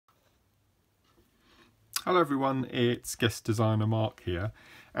Hello everyone, it's guest designer Mark here,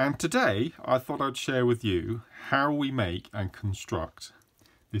 and today I thought I'd share with you how we make and construct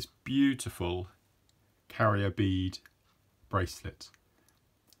this beautiful carrier bead bracelet.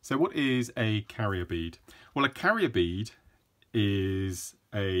 So what is a carrier bead? Well, a carrier bead is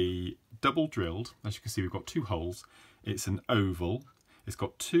a double drilled, as you can see we've got two holes, it's an oval, it's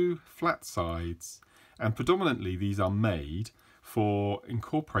got two flat sides, and predominantly these are made for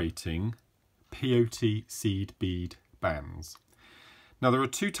incorporating peyote seed bead bands. Now there are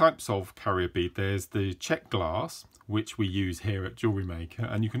two types of carrier bead. There's the check glass, which we use here at JewelleryMaker,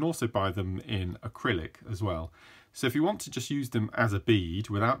 and you can also buy them in acrylic as well. So if you want to just use them as a bead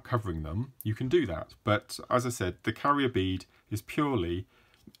without covering them, you can do that. But as I said, the carrier bead is purely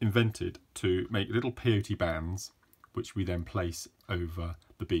invented to make little peyote bands, which we then place over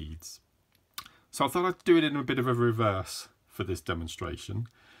the beads. So I thought I'd do it in a bit of a reverse for this demonstration.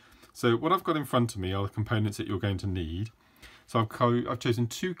 So what I've got in front of me are the components that you're going to need. So I've chosen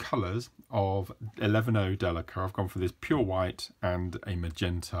two colours of 11.0 Delica. I've gone for this pure white and a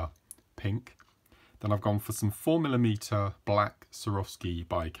magenta pink. Then I've gone for some 4mm black Swarovski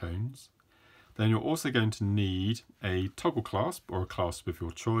bicones. Then you're also going to need a toggle clasp or a clasp of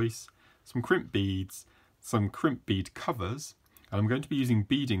your choice, some crimp beads, some crimp bead covers, and I'm going to be using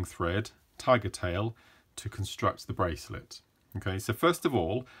beading thread, tiger tail, to construct the bracelet. Okay, so first of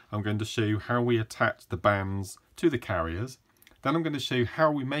all, I'm going to show you how we attach the bands to the carriers. Then I'm going to show you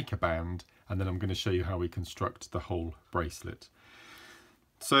how we make a band, and then I'm going to show you how we construct the whole bracelet.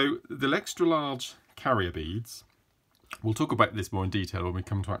 So the extra large carrier beads, we'll talk about this more in detail when we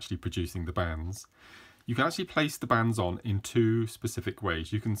come to actually producing the bands. You can actually place the bands on in two specific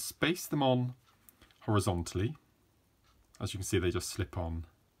ways. You can space them on horizontally. As you can see, they just slip on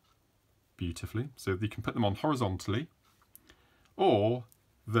beautifully. So you can put them on horizontally or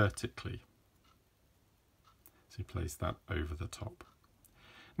vertically. So you place that over the top.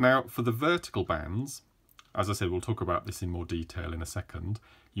 Now for the vertical bands, as I said, we'll talk about this in more detail in a second,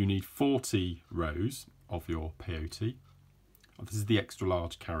 you need 40 rows of your peyote. This is the extra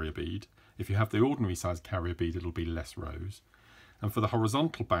large carrier bead. If you have the ordinary size carrier bead, it'll be less rows. And for the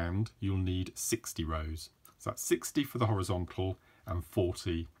horizontal band, you'll need 60 rows. So that's 60 for the horizontal and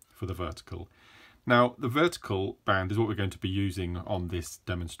 40 for the vertical. Now the vertical band is what we're going to be using on this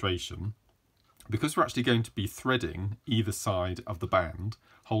demonstration. Because we're actually going to be threading either side of the band,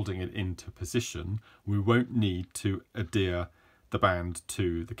 holding it into position, we won't need to adhere the band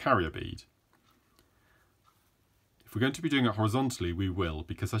to the carrier bead. If we're going to be doing it horizontally, we will,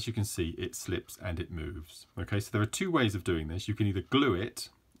 because as you can see, it slips and it moves. Okay, so there are two ways of doing this. You can either glue it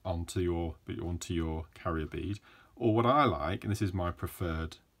onto your carrier bead, or what I like, and this is my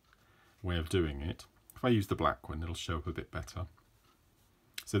preferred way of doing it, if I use the black one, it'll show up a bit better.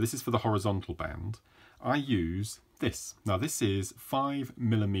 So this is for the horizontal band. I use this. Now this is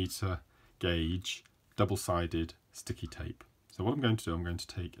 5mm gauge double-sided sticky tape. So what I'm going to do, I'm going to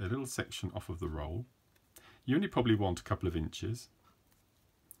take a little section off of the roll. You only probably want a couple of inches.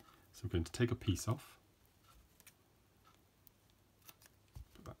 So I'm going to take a piece off.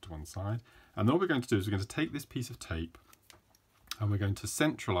 Put that to one side. And then what we're going to do is we're going to take this piece of tape and we're going to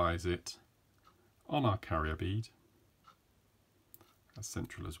centralise it on our carrier bead as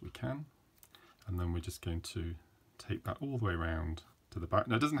central as we can, and then we're just going to take that all the way around to the back.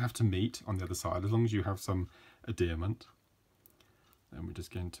 Now it doesn't have to meet on the other side as long as you have some adherent. Then we're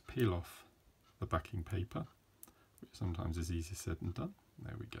just going to peel off the backing paper, which sometimes is easier said than done.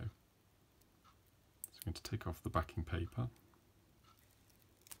 There we go. So I'm going to take off the backing paper.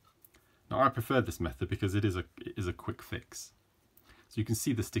 Now I prefer this method because it is a quick fix. So you can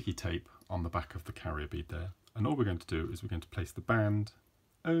see the sticky tape on the back of the carrier bead there. And all we're going to do is we're going to place the band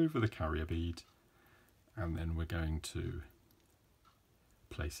over the carrier bead, and then we're going to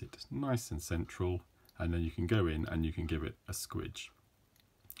place it nice and central, and then you can go in and you can give it a squidge.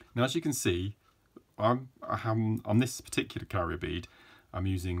 Now as you can see, on this particular carrier bead, I'm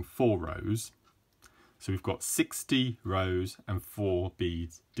using 4 rows. So we've got 60 rows and 4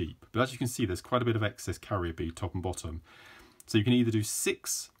 beads deep. But as you can see, there's quite a bit of excess carrier bead top and bottom. So you can either do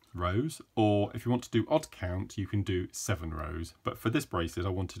 6 rows, or if you want to do odd count, you can do 7 rows. But for this bracelet, I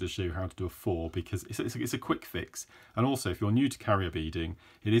wanted to show you how to do a 4 because it's a quick fix. And also, if you're new to carrier beading,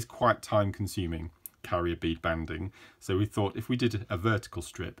 it is quite time consuming, carrier bead banding. So we thought if we did a vertical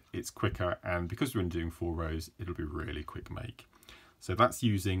strip, it's quicker, and because we're doing 4 rows, it'll be really quick make. So that's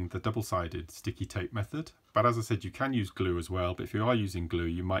using the double-sided sticky tape method. But as I said, you can use glue as well, but if you are using glue,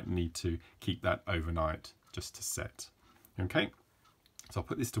 you might need to keep that overnight just to set. Okay, so I'll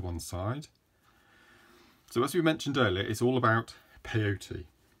put this to one side. So as we mentioned earlier, it's all about peyote.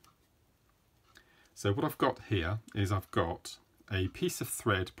 So what I've got here is I've got a piece of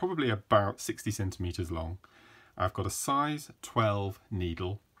thread, probably about 60 centimetres long. I've got a size 12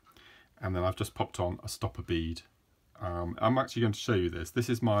 needle, and then I've just popped on a stopper bead. I'm actually going to show you this. This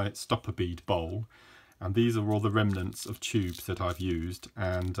is my stopper bead bowl, and these are all the remnants of tubes that I've used,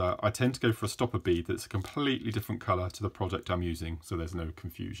 and I tend to go for a stopper bead that's a completely different colour to the product I'm using, so there's no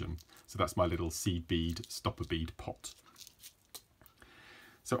confusion. So that's my little seed bead stopper bead pot.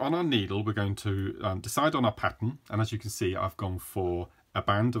 So on our needle we're going to decide on our pattern, and as you can see I've gone for a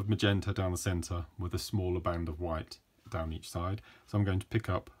band of magenta down the centre with a smaller band of white down each side. So I'm going to pick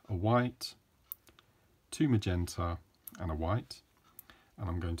up a white, 2 magenta and a white, and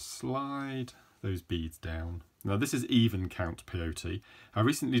I'm going to slide those beads down. Now this is even count peyote. I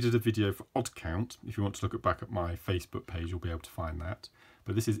recently did a video for odd count. If you want to look back at my Facebook page you'll be able to find that,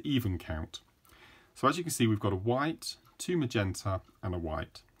 but this is even count. So as you can see we've got a white, 2 magenta and a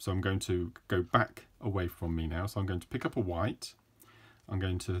white. So I'm going to go back away from me now. So I'm going to pick up a white, I'm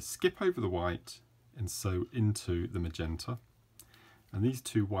going to skip over the white and sew into the magenta, and these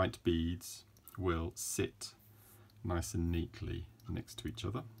 2 white beads will sit nice and neatly next to each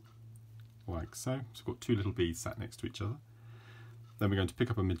other, like so. So we've got 2 little beads sat next to each other. Then we're going to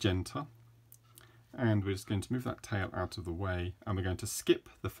pick up a magenta, and we're just going to move that tail out of the way, and we're going to skip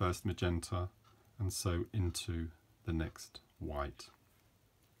the first magenta and sew into the next white.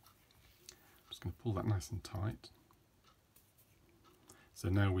 I'm just going to pull that nice and tight. So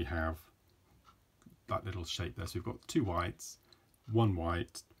now we have that little shape there. So we've got 2 whites, 1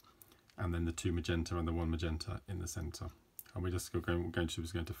 white, and then the 2 magenta and the 1 magenta in the centre. And we're just going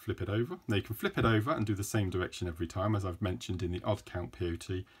to flip it over. Now you can flip it over and do the same direction every time, as I've mentioned in the odd count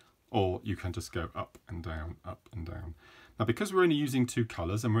peyote, or you can just go up and down, up and down. Now because we're only using 2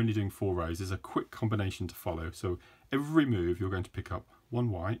 colours and we're only doing 4 rows, there's a quick combination to follow. So every move you're going to pick up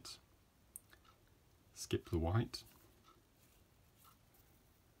 1 white, skip the white,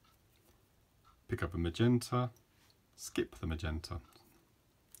 pick up a magenta, skip the magenta.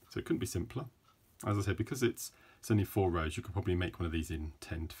 So it couldn't be simpler. As I said, because it's only 4 rows, you could probably make one of these in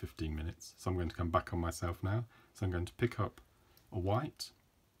 10 to 15 minutes. So I'm going to come back on myself now. So I'm going to pick up a white,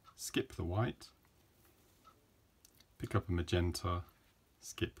 skip the white, pick up a magenta,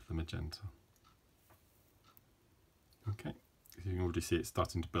 skip the magenta. Okay, you can already see it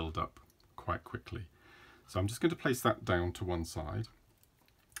starting to build up quite quickly. So I'm just going to place that down to one side.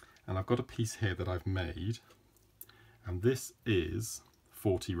 And I've got a piece here that I've made, and this is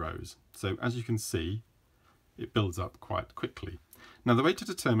 40 rows. So as you can see, it builds up quite quickly. Now the way to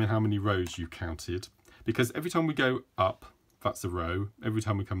determine how many rows you counted, because every time we go up, that's a row, every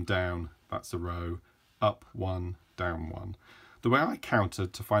time we come down, that's a row, up 1, down 1. The way I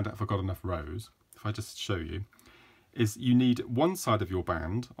counted to find out if I got enough rows, if I just show you, is you need one side of your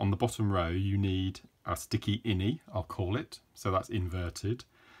band. On the bottom row you need a sticky innie, I'll call it, so that's inverted.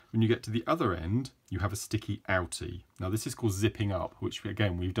 When you get to the other end, you have a sticky outie. Now this is called zipping up, which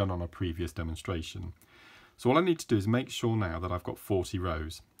again we've done on a previous demonstration. So all I need to do is make sure now that I've got 40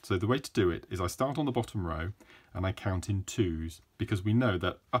 rows. So the way to do it is I start on the bottom row and I count in 2s, because we know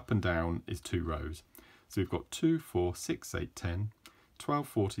that up and down is 2 rows. So we've got 2, 4, 6, 8, 10, 12,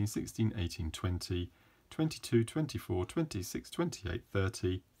 14, 16, 18, 20, 22, 24, 26, 28,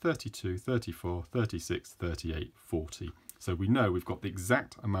 30, 32, 34, 36, 38, 40. So we know we've got the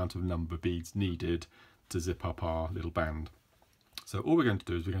exact amount of number of beads needed to zip up our little band. So all we're going to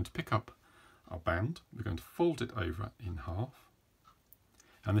do is we're going to pick up our band, we're going to fold it over in half,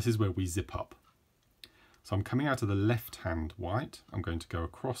 and this is where we zip up. So I'm coming out of the left hand white, I'm going to go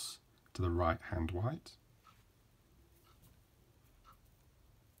across to the right hand white,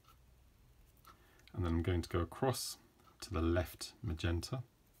 and then I'm going to go across to the left magenta.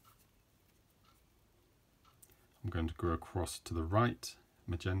 I'm going to go across to the right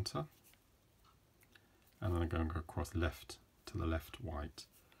magenta, and then I'm going to go across left to the left white.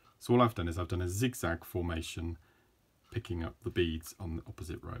 So all I've done is I've done a zigzag formation, picking up the beads on the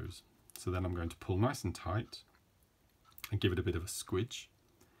opposite rows. So then I'm going to pull nice and tight and give it a bit of a squidge.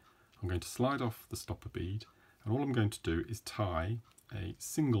 I'm going to slide off the stopper bead, and all I'm going to do is tie a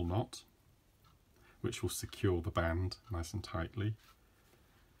single knot, which will secure the band nice and tightly,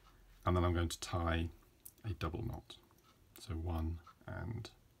 and then I'm going to tie a double knot, so 1 and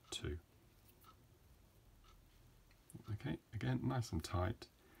 2. Okay, again nice and tight,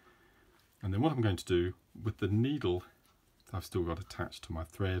 and then what I'm going to do with the needle that I've still got attached to my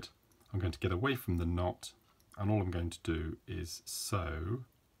thread, I'm going to get away from the knot, and all I'm going to do is sew,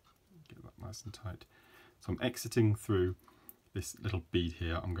 get that nice and tight. So I'm exiting through this little bead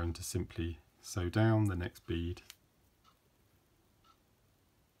here, I'm going to simply sew down the next bead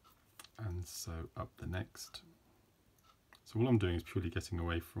and and sew up the next. So all I'm doing is purely getting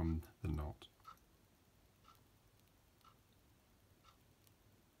away from the knot.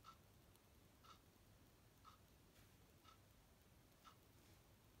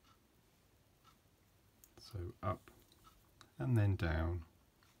 So up and then down.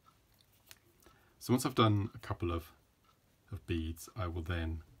 So once I've done a couple of beads, I will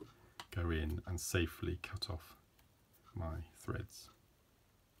then go in and safely cut off my threads.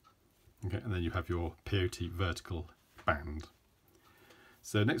 Okay, and then you have your peyote vertical band.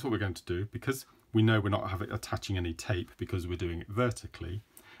 So next what we're going to do, because we know we're not attaching any tape because we're doing it vertically,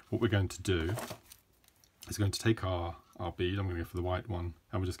 what we're going to do is going to take our bead, I'm going to go for the white one,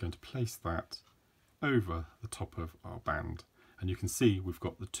 and we're just going to place that over the top of our band. And you can see we've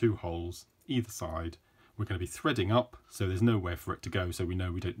got the two holes either side. We're going to be threading up, so there's nowhere for it to go, so we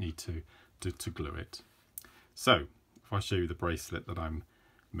know we don't need to glue it. So if I show you the bracelet that I'm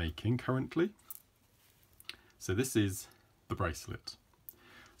making currently. So this is the bracelet.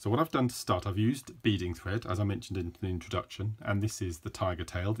 So what I've done to start, I've used beading thread, as I mentioned in the introduction, and this is the tiger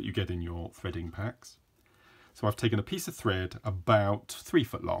tail that you get in your threading packs. So I've taken a piece of thread about 3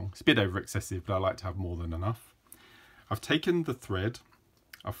 foot long. It's a bit over excessive, but I like to have more than enough. I've taken the thread,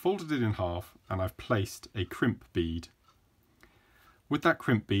 I've folded it in half, and I've placed a crimp bead. With that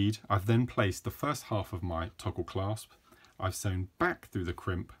crimp bead, I've then placed the first half of my toggle clasp. I've sewn back through the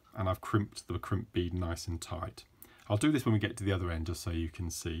crimp, and I've crimped the crimp bead nice and tight. I'll do this when we get to the other end just so you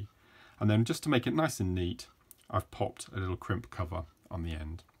can see. And then just to make it nice and neat, I've popped a little crimp cover on the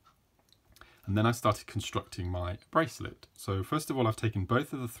end. And then I started constructing my bracelet. So first of all, I've taken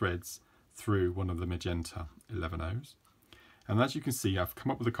both of the threads through one of the magenta 11/0s. And as you can see, I've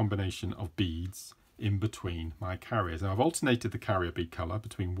come up with a combination of beads in between my carriers. Now I've alternated the carrier bead colour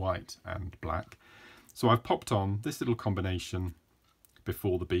between white and black. So I've popped on this little combination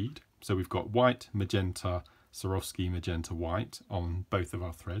before the bead. So we've got white, magenta, Swarovski, magenta, white on both of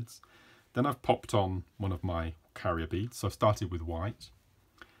our threads. Then I've popped on one of my carrier beads. So I've started with white.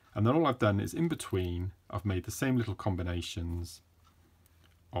 And then all I've done is in between, I've made the same little combinations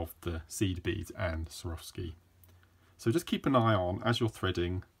of the seed beads and Swarovski. So just keep an eye on as you're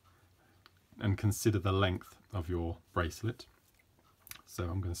threading and consider the length of your bracelet. So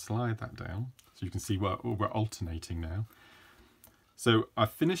I'm going to slide that down so you can see we're alternating now. So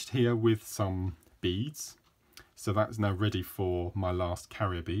I've finished here with some beads. So that's now ready for my last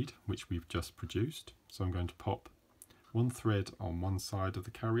carrier bead, which we've just produced. So I'm going to pop one thread on one side of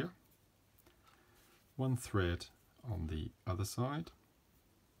the carrier, one thread on the other side,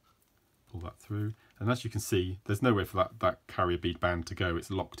 pull that through, and as you can see there's nowhere for that carrier bead band to go,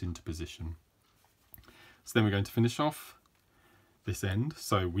 it's locked into position. So then we're going to finish off this end,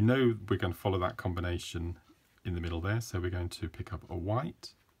 so we know we're going to follow that combination in the middle there, so we're going to pick up a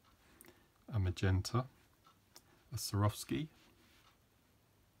white, a magenta, a Swarovski,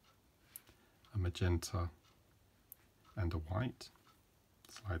 a magenta and a white,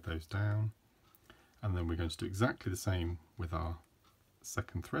 slide those down, and then we're going to do exactly the same with our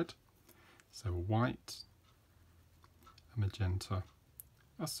second thread. So a white, a magenta,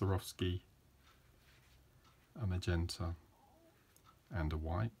 a Swarovski, a magenta and a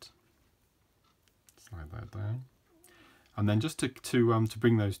white, slide that down, and then just to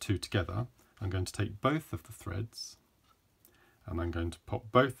bring those two together, I'm going to take both of the threads and I'm going to pop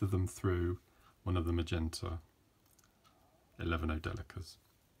both of them through one of the magenta 11/0 Delicas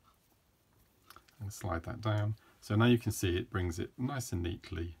and slide that down. So now you can see it brings it nice and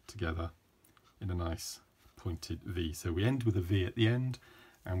neatly together in a nice pointed V. So we end with a V at the end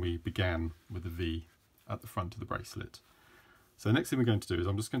and we began with a V at the front of the bracelet. So the next thing we're going to do is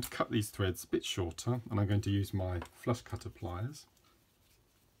I'm just going to cut these threads a bit shorter, and I'm going to use my flush cutter pliers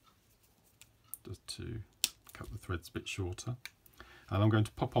just to cut the threads a bit shorter. And I'm going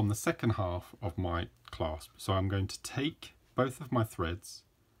to pop on the second half of my clasp. So I'm going to take both of my threads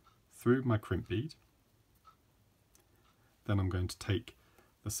through my crimp bead. Then I'm going to take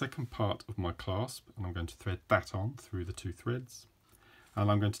the second part of my clasp and I'm going to thread that on through the two threads.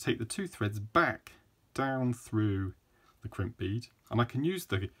 And I'm going to take the two threads back down through the crimp bead. And I can use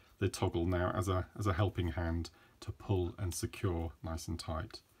the toggle now as a helping hand to pull and secure nice and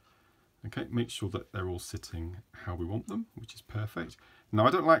tight. Okay, make sure that they're all sitting how we want them, which is perfect. Now I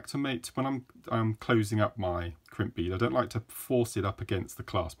don't like to make, when I'm closing up my crimp bead, I don't like to force it up against the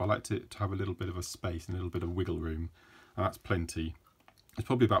clasp. I like to have a little bit of a space and a little bit of wiggle room, and that's plenty. It's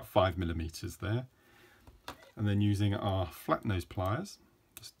probably about 5mm there. And then using our flat nose pliers,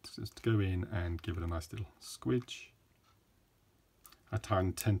 just go in and give it a nice little squidge. I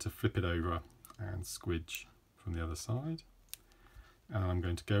tend to flip it over and squidge from the other side. And I'm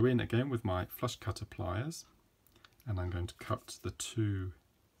going to go in again with my flush cutter pliers, and I'm going to cut the 2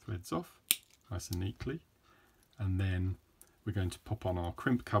 threads off nice and neatly. And then we're going to pop on our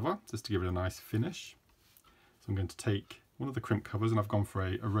crimp cover just to give it a nice finish. So I'm going to take one of the crimp covers, and I've gone for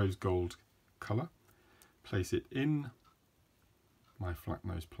a rose gold colour, place it in my flat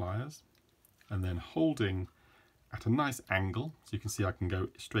nose pliers, and then holding at a nice angle, so you can see I can go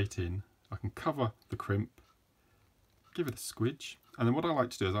straight in, I can cover the crimp, give it a squidge, and then what I like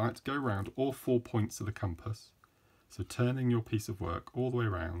to do is I like to go around all 4 points of the compass, so turning your piece of work all the way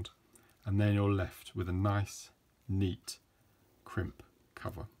around, and then you're left with a nice, neat crimp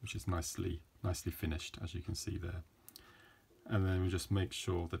cover, which is nicely finished, as you can see there. And then we just make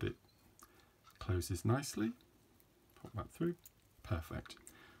sure that it closes nicely, pop that through, perfect.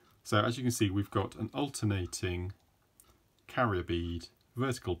 So as you can see, we've got an alternating carrier bead,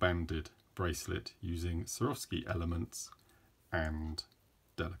 vertical banded bracelet using Swarovski elements and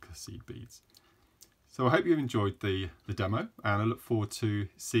Delica seed beads. So I hope you've enjoyed the demo, and I look forward to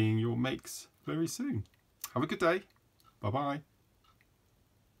seeing your makes very soon. Have a good day. Bye bye.